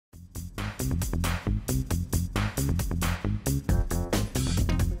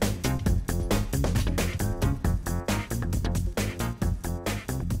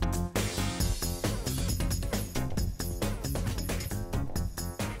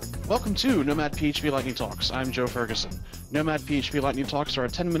Welcome to Nomad PHP Lightning Talks. I'm Joe Ferguson. Nomad PHP Lightning Talks are a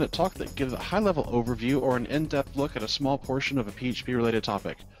 10-minute talk that gives a high-level overview or an in-depth look at a small portion of a PHP-related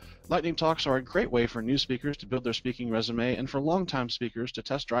topic. Lightning Talks are a great way for new speakers to build their speaking resume and for long-time speakers to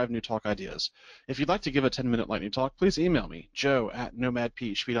test drive new talk ideas. If you'd like to give a 10-minute Lightning Talk, please email me,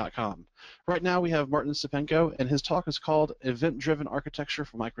 joe@nomadphp.com. Right now we have Martin Sipenko, and his talk is called Event-Driven Architecture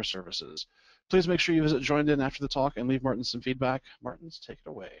for Microservices. Please make sure you visit Joined In after the talk and leave Martin some feedback. Martin, take it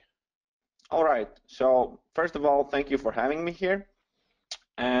away. All right, so first of all, thank you for having me here.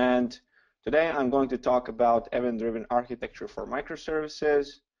 And today I'm going to talk about event-driven architecture for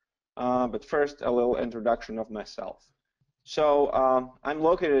microservices. But first, a little introduction of myself. So I'm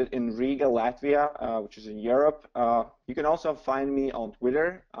located in Riga, Latvia, which is in Europe. You can also find me on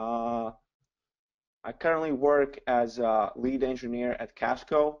Twitter. I currently work as a lead engineer at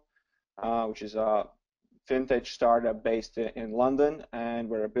Casco, which is a fintech startup based in London, and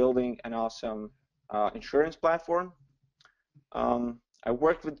we're building an awesome insurance platform. I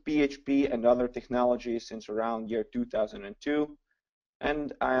worked with PHP and other technologies since around year 2002,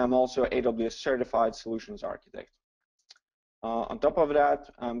 and I am also AWS certified solutions architect. On top of that,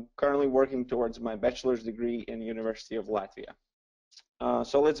 I'm currently working towards my bachelor's degree in the University of Latvia.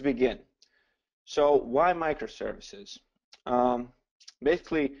 So let's begin. So why microservices?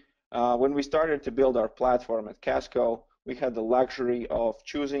 Basically, when we started to build our platform at Casco, we had the luxury of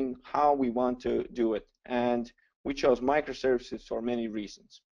choosing how we want to do it, and we chose microservices for many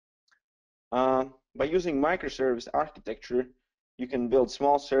reasons. By using microservice architecture, you can build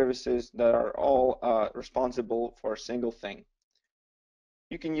small services that are all responsible for a single thing.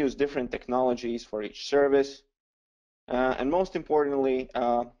 You can use different technologies for each service, and most importantly,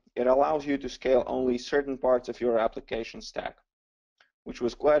 it allows you to scale only certain parts of your application stack, which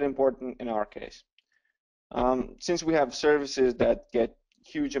was quite important in our case. Since we have services that get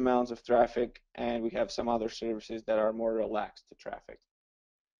huge amounts of traffic, and we have some other services that are more relaxed to traffic.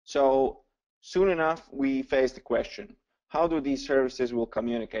 So soon enough, we faced the question, how do these services will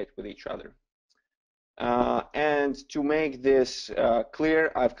communicate with each other? And to make this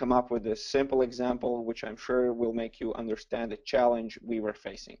clear, I've come up with a simple example, which I'm sure will make you understand the challenge we were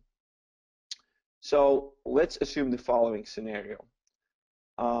facing. So let's assume the following scenario.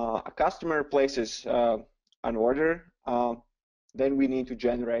 A customer places an order, then we need to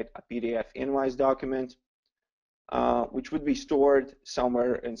generate a PDF invoice document, which would be stored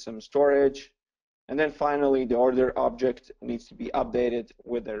somewhere in some storage, and then finally the order object needs to be updated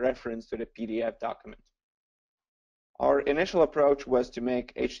with a reference to the PDF document. Our initial approach was to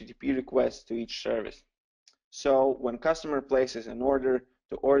make HTTP requests to each service. So when customer places an order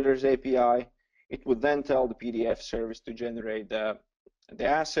to Orders API, it would then tell the PDF service to generate the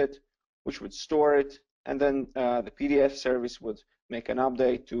asset, which would store it, and then the PDF service would make an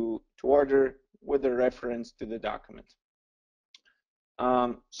update to order with a reference to the document.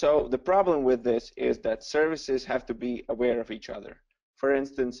 So the problem with this is that services have to be aware of each other. For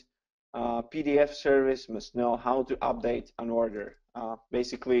instance, PDF service must know how to update an order.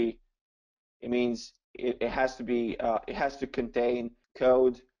 Basically, it means it has to contain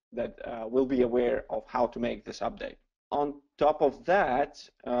code that will be aware of how to make this update. On top of that,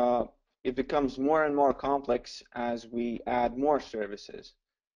 it becomes more and more complex as we add more services,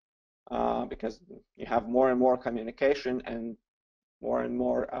 because you have more and more communication and more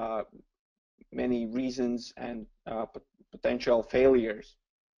many reasons and potential failures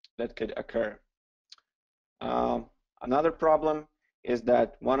that could occur. Another problem is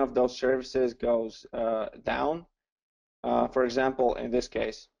that one of those services goes down. For example, in this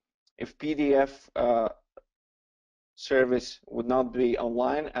case, if PDF service would not be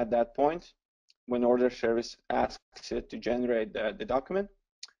online at that point when order service asks it to generate the document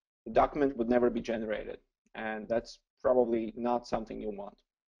would never be generated, and that's probably not something you want.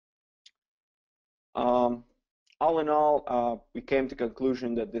 All in all, we came to the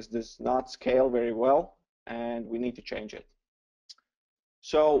conclusion that this does not scale very well, and we need to change it.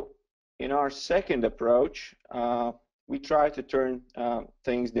 So in our second approach, we try to turn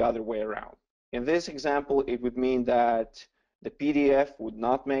things the other way around. In this example, it would mean that the PDF would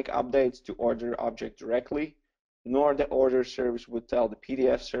not make updates to order object directly, nor the order service would tell the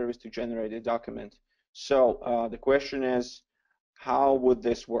PDF service to generate a document. So the question is, how would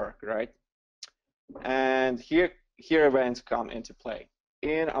this work, right? And here events come into play.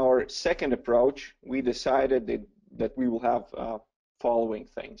 In our second approach, we decided that we will have following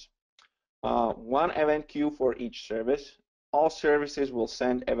things. One event queue for each service. All services will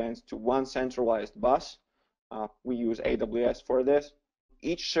send events to one centralized bus. We use AWS for this.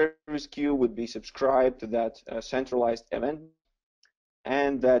 Each service queue would be subscribed to that centralized event.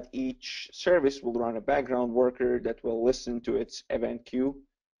 and that each service will run a background worker that will listen to its event queue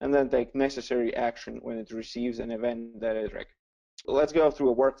and then take necessary action when it receives an event that is recognized. Let's go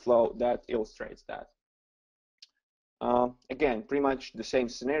through a workflow that illustrates that. Again, pretty much the same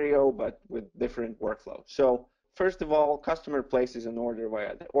scenario, but with different workflow. So first of all, customer places an order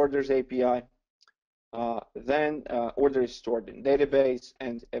via the orders API. Then order is stored in database,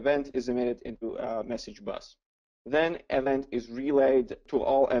 and event is emitted into a message bus. Then event is relayed to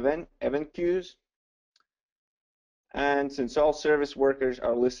all event queues. And since all service workers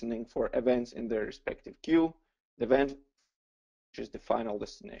are listening for events in their respective queue, the event is the final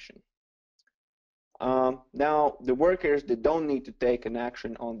destination. Now, the workers that don't need to take an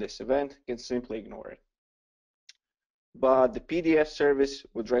action on this event can simply ignore it. But the PDF service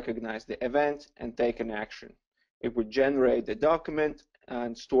would recognize the event and take an action. It would generate the document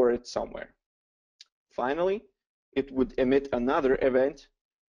and store it somewhere. Finally, it would emit another event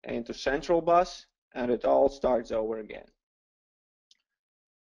into central bus, and it all starts over again.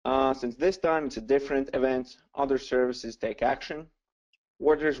 Since this time it's a different event, other services take action.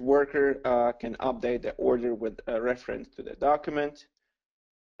 Orders worker can update the order with a reference to the document,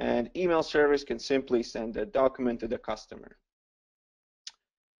 and email service can simply send the document to the customer.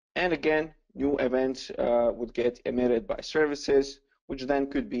 And again, new events would get emitted by services, which then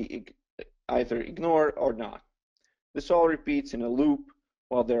could be either ignored or not. This all repeats in a loop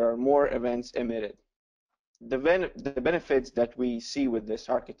while there are more events emitted. The benefits that we see with this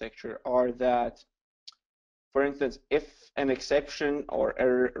architecture are that, for instance, if an exception or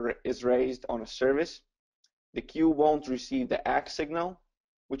error is raised on a service, the queue won't receive the ACK signal,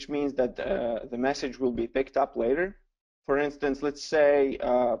 which means that the message will be picked up later. For instance, let's say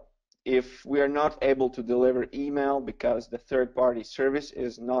if we are not able to deliver email because the third-party service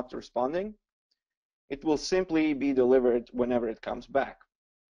is not responding, it will simply be delivered whenever it comes back,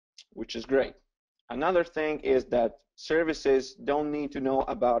 which is great. Another thing is that services don't need to know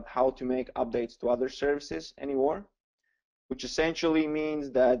about how to make updates to other services anymore, which essentially means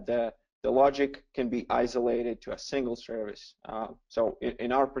that the logic can be isolated to a single service. So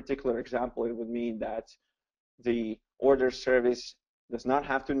in our particular example, it would mean that the order service does not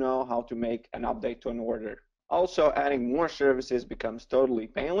have to know how to make an update to an order. Also, adding more services becomes totally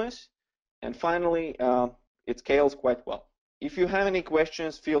painless. And finally, it scales quite well. If you have any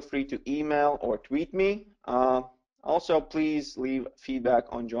questions, feel free to email or tweet me. Also, please leave feedback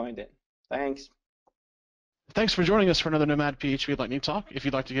on Joined In. Thanks. Thanks for joining us for another Nomad PHP Lightning Talk. If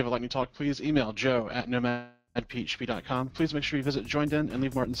you'd like to give a Lightning Talk, please email joe@nomadphp.com. Please make sure you visit Joined In and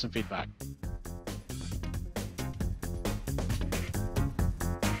leave Martin some feedback.